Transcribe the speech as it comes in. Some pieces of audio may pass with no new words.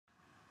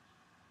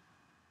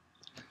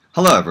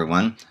Hello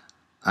everyone,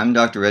 I'm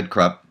Dr. Ed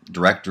Krupp,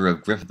 Director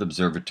of Griffith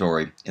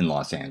Observatory in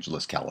Los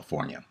Angeles,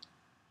 California.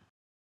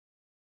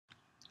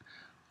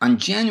 On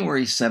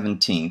January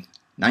 17,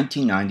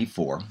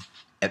 1994,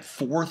 at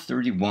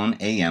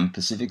 4:31 a.m.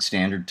 Pacific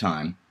Standard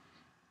Time,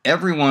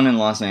 everyone in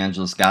Los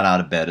Angeles got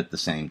out of bed at the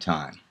same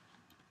time.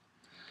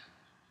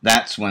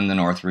 That's when the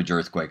Northridge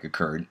earthquake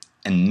occurred,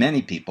 and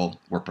many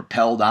people were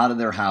propelled out of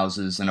their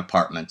houses and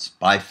apartments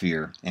by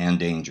fear and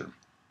danger.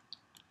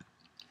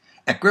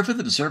 At Griffith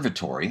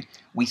Observatory,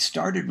 we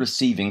started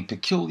receiving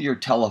peculiar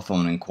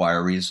telephone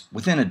inquiries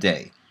within a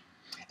day,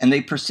 and they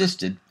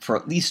persisted for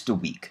at least a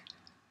week.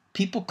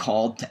 People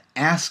called to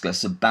ask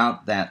us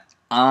about that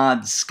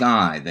odd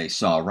sky they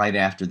saw right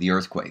after the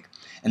earthquake,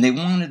 and they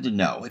wanted to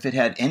know if it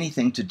had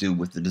anything to do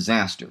with the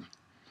disaster.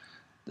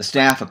 The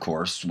staff, of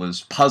course,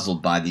 was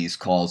puzzled by these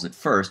calls at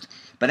first,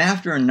 but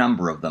after a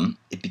number of them,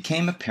 it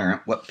became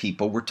apparent what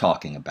people were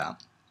talking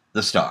about: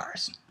 the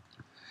stars.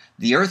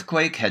 The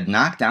earthquake had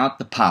knocked out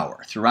the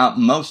power throughout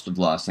most of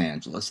Los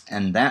Angeles,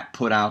 and that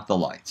put out the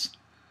lights.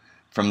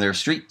 From their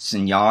streets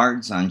and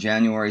yards on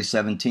January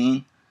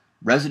 17,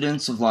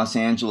 residents of Los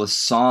Angeles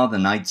saw the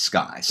night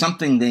sky,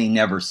 something they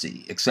never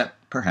see,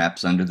 except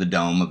perhaps under the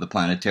dome of the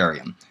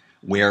planetarium,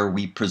 where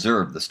we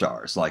preserve the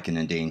stars like an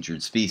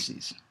endangered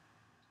species.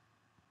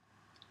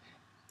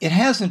 It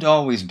hasn't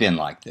always been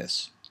like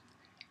this.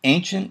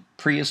 Ancient,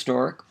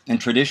 prehistoric,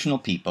 and traditional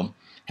people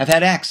have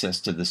had access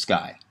to the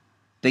sky.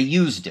 They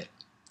used it.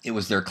 It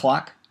was their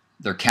clock,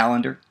 their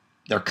calendar,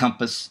 their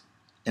compass,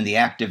 and the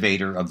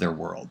activator of their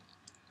world.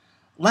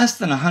 Less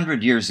than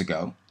 100 years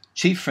ago,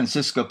 Chief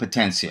Francisco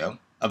Potencio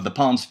of the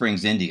Palm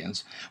Springs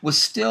Indians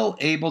was still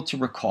able to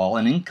recall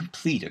an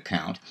incomplete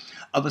account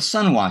of a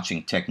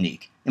sun-watching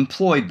technique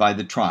employed by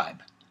the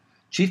tribe.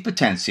 Chief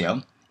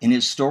Potencio, in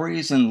his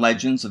Stories and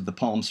Legends of the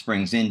Palm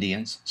Springs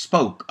Indians,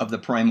 spoke of the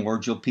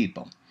primordial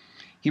people.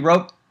 He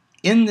wrote,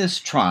 "In this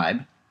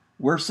tribe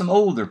were some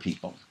older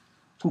people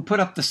who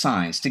put up the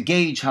signs to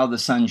gauge how the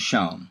sun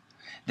shone.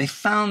 They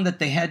found that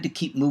they had to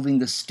keep moving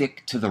the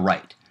stick to the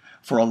right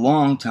for a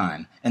long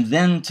time and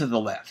then to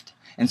the left.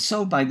 And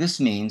so by this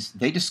means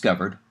they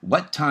discovered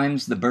what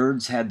times the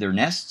birds had their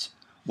nests,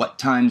 what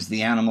times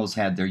the animals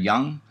had their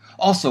young,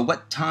 also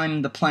what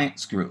time the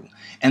plants grew,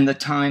 and the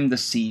time the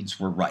seeds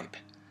were ripe.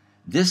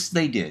 This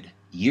they did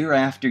year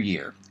after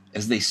year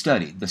as they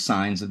studied the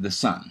signs of the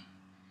sun."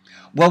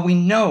 Well, we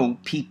know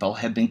people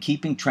have been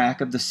keeping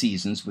track of the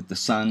seasons with the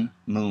sun,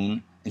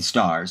 moon, and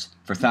stars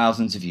for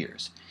thousands of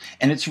years,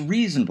 and it's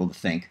reasonable to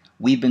think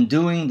we've been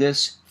doing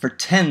this for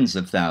tens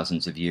of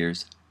thousands of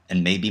years,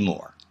 and maybe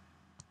more.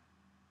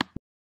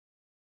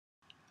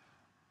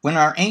 When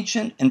our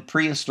ancient and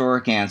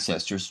prehistoric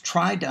ancestors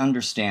tried to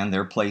understand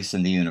their place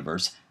in the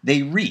universe,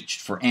 they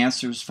reached for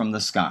answers from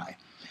the sky.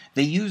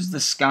 They used the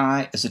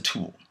sky as a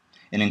tool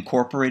and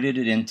incorporated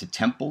it into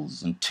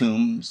temples and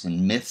tombs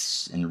and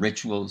myths and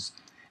rituals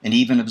and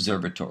even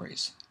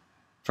observatories.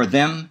 For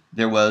them,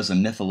 there was a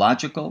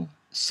mythological,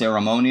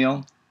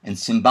 ceremonial, and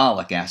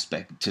symbolic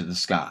aspect to the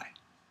sky.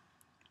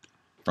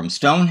 From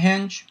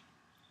Stonehenge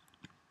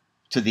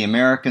to the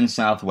American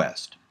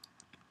Southwest,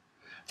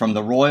 from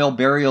the royal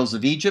burials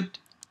of Egypt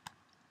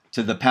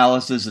to the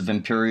palaces of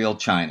imperial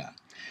China,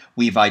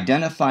 we've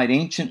identified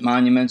ancient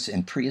monuments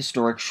and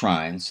prehistoric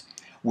shrines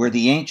where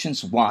the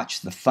ancients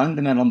watched the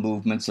fundamental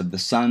movements of the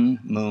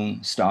sun,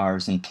 moon,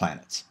 stars, and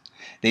planets.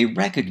 They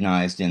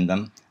recognized in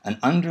them an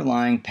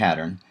underlying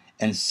pattern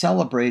and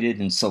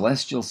celebrated in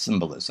celestial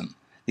symbolism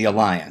the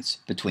alliance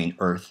between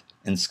earth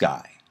and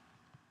sky.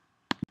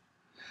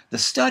 The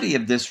study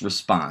of this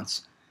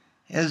response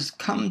has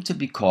come to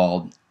be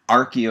called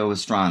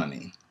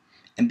ARCHAEO,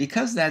 and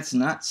because that's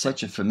not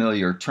such a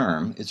familiar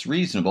term, it's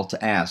reasonable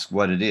to ask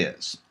what it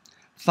is.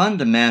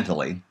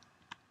 Fundamentally,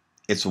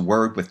 it's a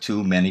word with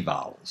too many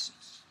vowels.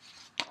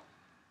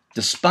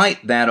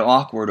 Despite that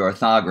awkward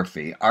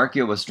orthography,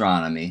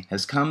 archaeoastronomy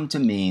has come to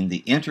mean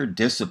the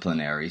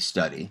interdisciplinary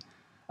study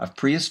of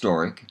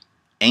prehistoric,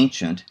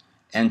 ancient,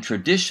 and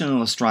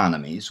traditional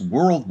astronomies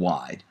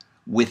worldwide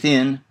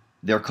within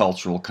their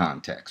cultural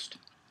context.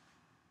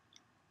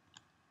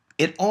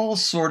 It all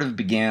sort of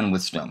began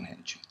with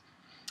Stonehenge,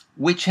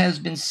 which has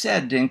been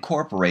said to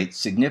incorporate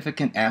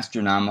significant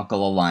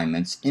astronomical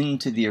alignments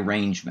into the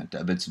arrangement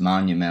of its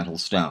monumental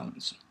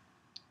stones.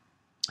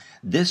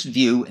 This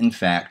view, in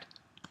fact,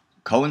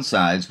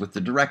 coincides with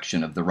the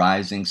direction of the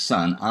rising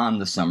sun on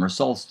the summer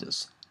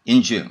solstice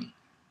in June.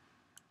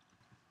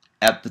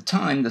 At the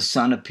time, the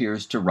sun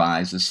appears to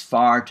rise as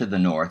far to the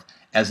north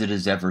as it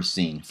is ever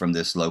seen from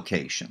this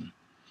location.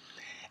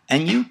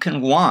 And you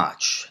can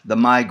watch the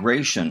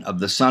migration of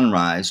the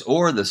sunrise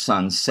or the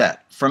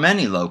sunset from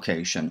any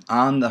location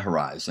on the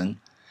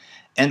horizon,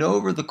 and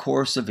over the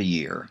course of a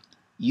year,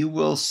 you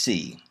will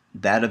see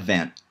that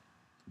event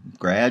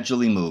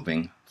gradually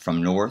moving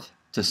from north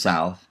to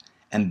south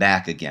and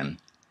back again,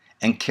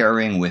 and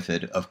carrying with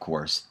it, of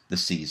course, the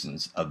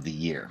seasons of the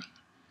year.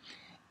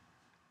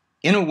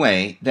 In a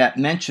way, that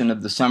mention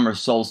of the summer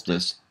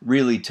solstice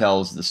really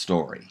tells the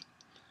story.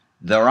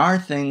 There are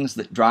things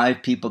that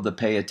drive people to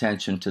pay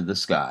attention to the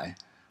sky,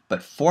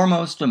 But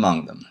foremost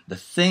among them, the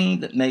thing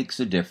that makes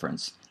a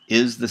difference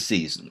is the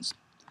seasons.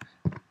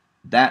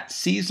 That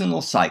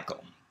seasonal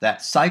cycle,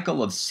 that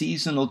cycle of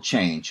seasonal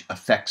change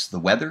affects the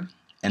weather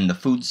and the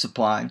food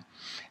supply,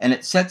 and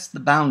it sets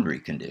the boundary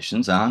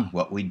conditions on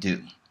what we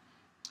do.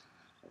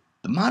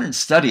 The modern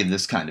study of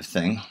this kind of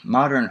thing,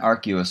 modern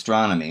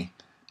archaeoastronomy,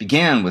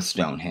 began with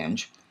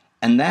Stonehenge,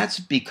 and that's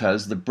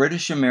because the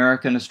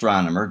British-American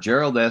astronomer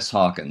Gerald S.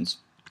 Hawkins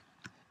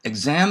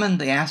examined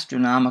the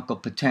astronomical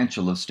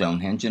potential of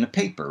Stonehenge in a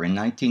paper in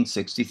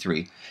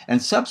 1963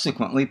 and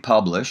subsequently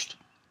published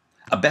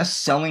a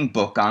best-selling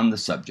book on the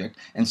subject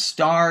and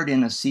starred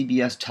in a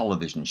CBS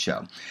television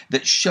show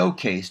that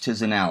showcased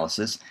his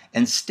analysis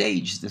and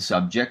staged the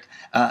subject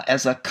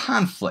as a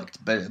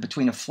conflict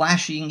between a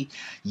flashy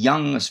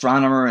young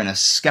astronomer and a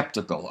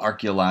skeptical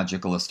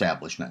archaeological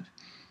establishment.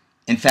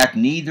 In fact,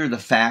 neither the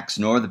facts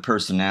nor the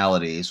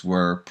personalities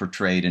were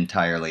portrayed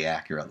entirely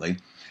accurately,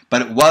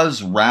 but it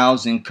was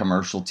rousing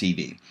commercial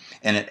TV,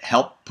 and it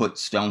helped put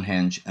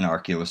Stonehenge and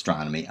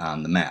archaeoastronomy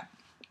on the map.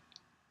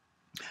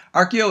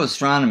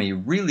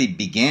 Archaeoastronomy really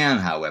began,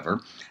 however,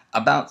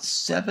 about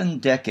 7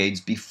 decades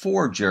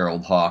before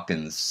Gerald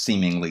Hawkins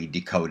seemingly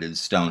decoded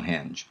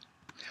Stonehenge,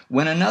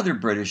 when another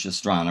British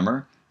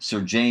astronomer,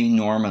 Sir J.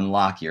 Norman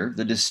Lockyer,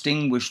 the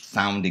distinguished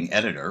founding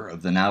editor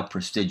of the now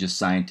prestigious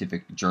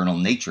scientific journal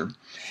Nature,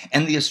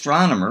 and the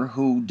astronomer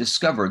who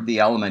discovered the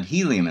element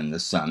helium in the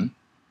sun,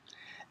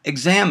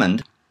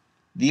 examined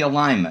the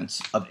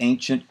alignments of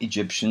ancient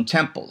Egyptian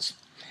temples,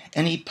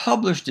 and he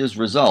published his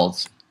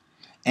results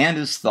and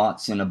his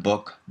thoughts in a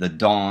book, The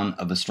Dawn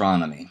of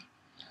Astronomy.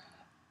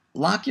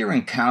 Lockyer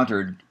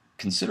encountered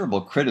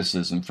considerable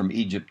criticism from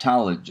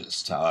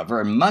Egyptologists, however,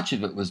 and much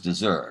of it was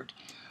deserved.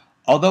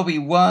 Although he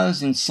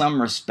was, in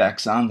some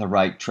respects, on the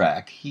right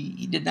track,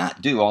 he did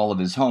not do all of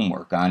his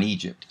homework on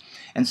Egypt,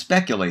 and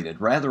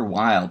speculated rather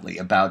wildly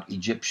about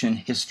Egyptian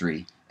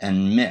history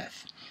and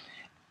myth.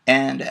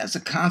 And as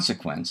a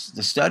consequence,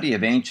 the study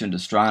of ancient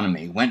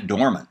astronomy went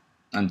dormant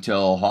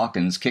until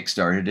Hawkins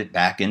kickstarted it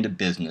back into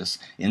business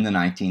in the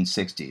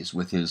 1960s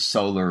with his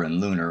solar and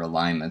lunar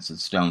alignments at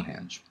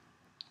Stonehenge.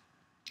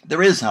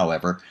 There is,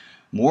 however,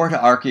 more to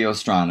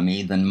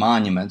archaeoastronomy than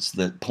monuments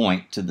that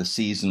point to the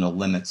seasonal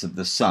limits of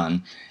the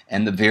sun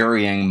and the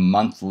varying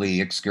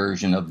monthly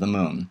excursion of the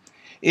moon.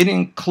 It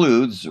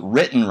includes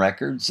written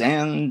records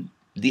and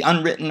the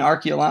unwritten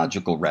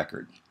archaeological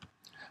record.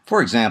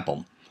 For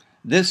example,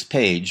 this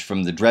page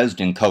from the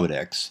Dresden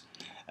Codex,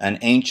 an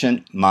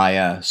ancient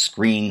Maya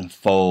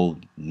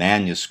screen-fold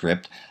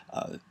manuscript,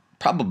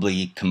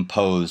 probably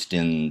composed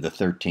in the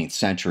 13th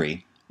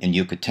century in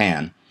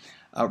Yucatan,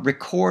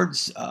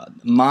 records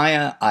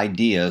Maya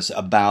ideas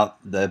about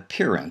the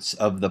appearance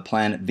of the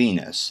planet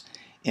Venus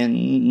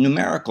in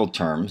numerical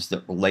terms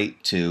that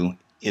relate to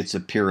its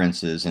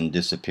appearances and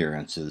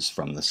disappearances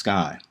from the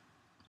sky.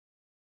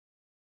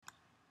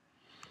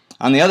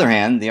 On the other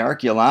hand, the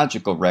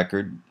archaeological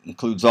record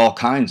includes all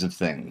kinds of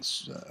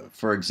things.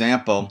 For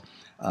example,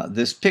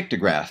 this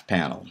pictograph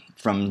panel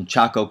from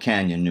Chaco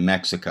Canyon, New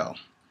Mexico.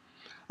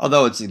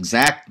 Although its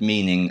exact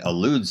meaning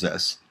eludes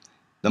us,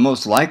 the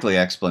most likely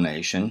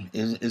explanation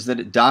is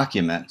that it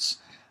documents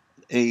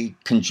a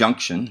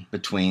conjunction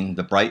between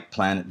the bright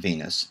planet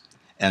Venus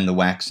and the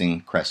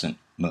waxing crescent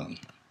moon.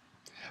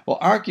 Well,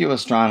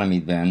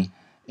 archaeoastronomy then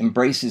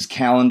embraces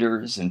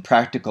calendars and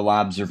practical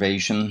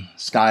observation,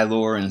 sky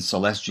lore and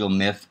celestial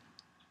myth,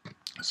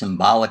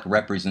 symbolic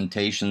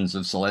representations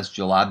of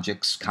celestial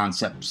objects,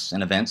 concepts,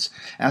 and events,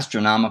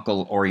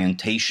 astronomical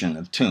orientation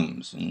of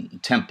tombs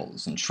and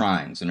temples and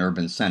shrines and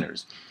urban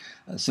centers,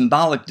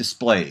 symbolic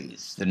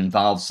displays that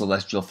involve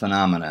celestial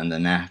phenomena in the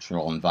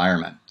natural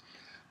environment,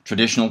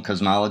 traditional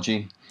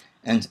cosmology,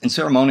 and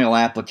ceremonial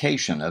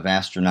application of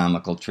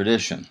astronomical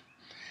tradition.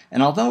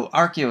 And although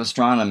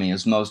archaeoastronomy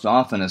is most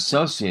often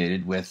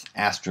associated with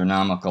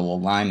astronomical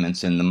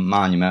alignments in the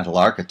monumental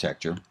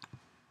architecture,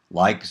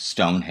 like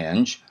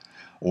Stonehenge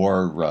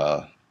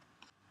or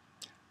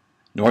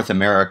North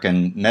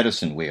American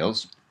medicine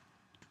wheels,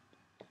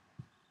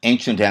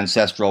 ancient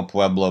ancestral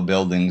Pueblo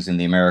buildings in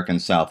the American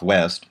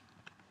Southwest,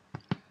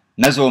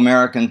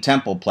 Mesoamerican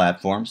temple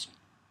platforms,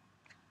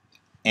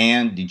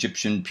 and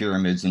Egyptian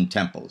pyramids and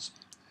temples,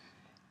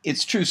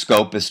 its true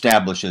scope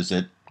establishes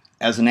it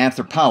as an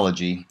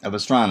anthropology of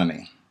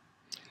astronomy.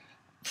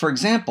 For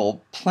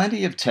example,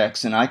 plenty of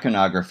texts and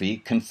iconography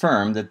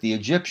confirm that the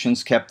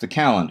Egyptians kept the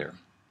calendar.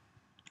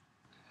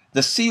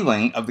 The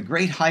ceiling of the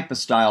great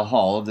hypostyle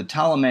hall of the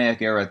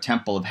Ptolemaic-era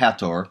Temple of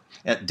Hathor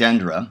at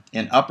Dendra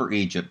in Upper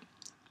Egypt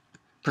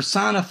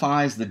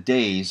personifies the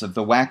days of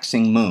the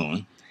waxing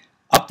moon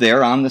up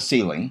there on the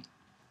ceiling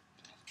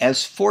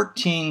as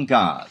 14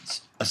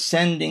 gods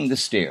ascending the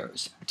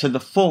stairs to the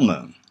full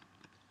moon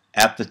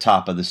at the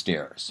top of the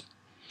stairs.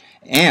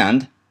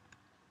 And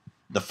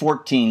the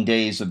 14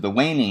 days of the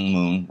waning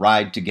moon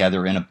ride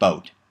together in a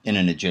boat in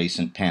an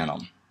adjacent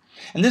panel.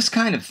 And this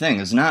kind of thing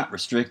is not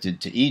restricted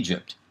to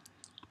Egypt.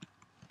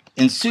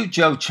 In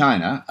Suzhou,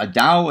 China, a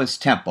Taoist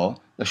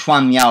temple, the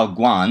Xuanmiao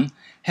Guan,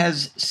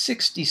 has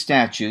 60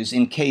 statues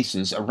in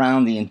cases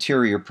around the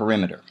interior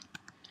perimeter.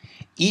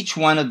 Each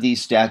one of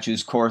these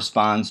statues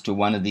corresponds to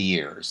one of the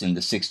years in the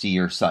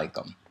 60-year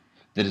cycle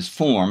that is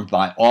formed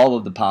by all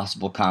of the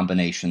possible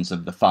combinations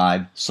of the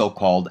 5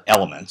 so-called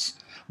elements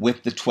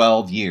with the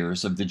 12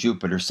 years of the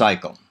Jupiter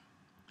cycle.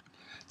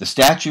 The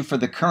statue for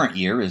the current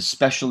year is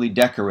specially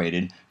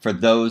decorated for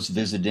those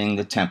visiting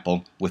the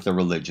temple with a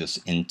religious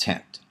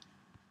intent.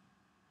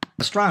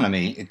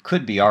 Astronomy, it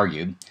could be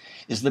argued,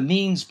 is the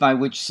means by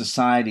which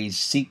societies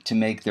seek to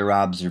make their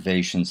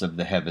observations of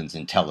the heavens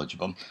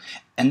intelligible,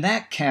 and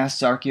that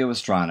casts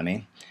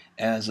archaeoastronomy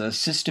as a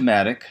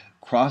systematic,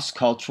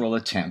 cross-cultural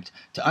attempt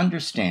to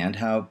understand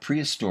how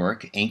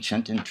prehistoric,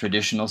 ancient, and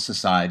traditional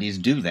societies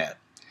do that.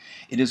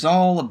 It is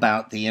all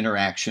about the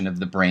interaction of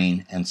the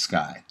brain and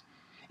sky,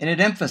 and it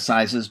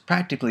emphasizes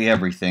practically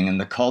everything in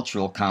the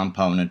cultural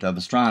component of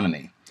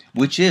astronomy,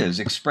 which is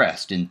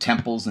expressed in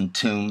temples and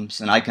tombs,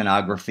 in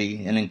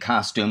iconography, and in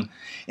costume,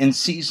 in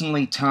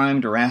seasonally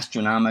timed or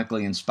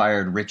astronomically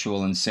inspired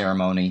ritual and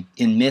ceremony,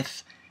 in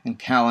myth and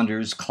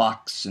calendars,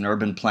 clocks and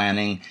urban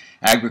planning,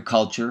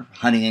 agriculture,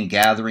 hunting and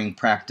gathering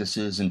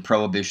practices and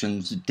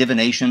prohibitions,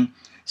 divination,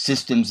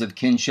 systems of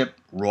kinship,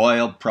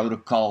 royal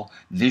protocol,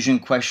 vision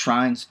quest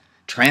shrines,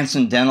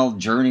 transcendental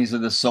journeys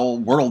of the soul,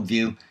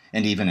 worldview,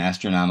 and even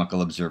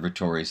astronomical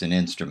observatories and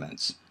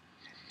instruments.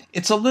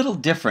 It's a little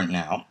different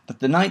now, but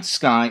the night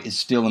sky is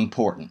still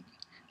important.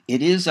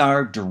 It is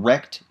our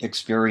direct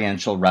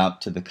experiential route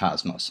to the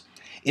cosmos.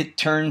 It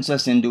turns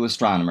us into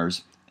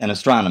astronomers, and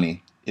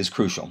astronomy is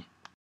crucial.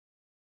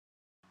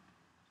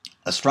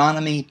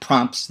 Astronomy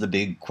prompts the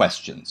big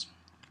questions,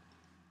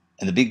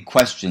 and the big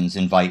questions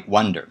invite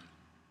wonder.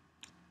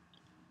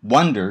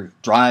 Wonder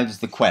drives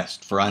the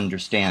quest for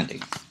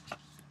understanding,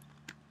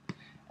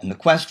 and the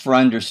quest for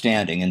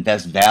understanding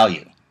invests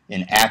value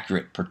in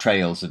accurate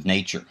portrayals of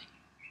nature.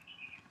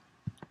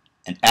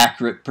 And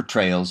accurate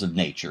portrayals of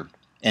nature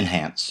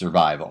enhance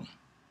survival.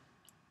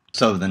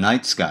 So the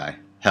night sky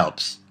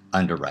helps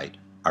underwrite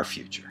our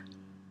future.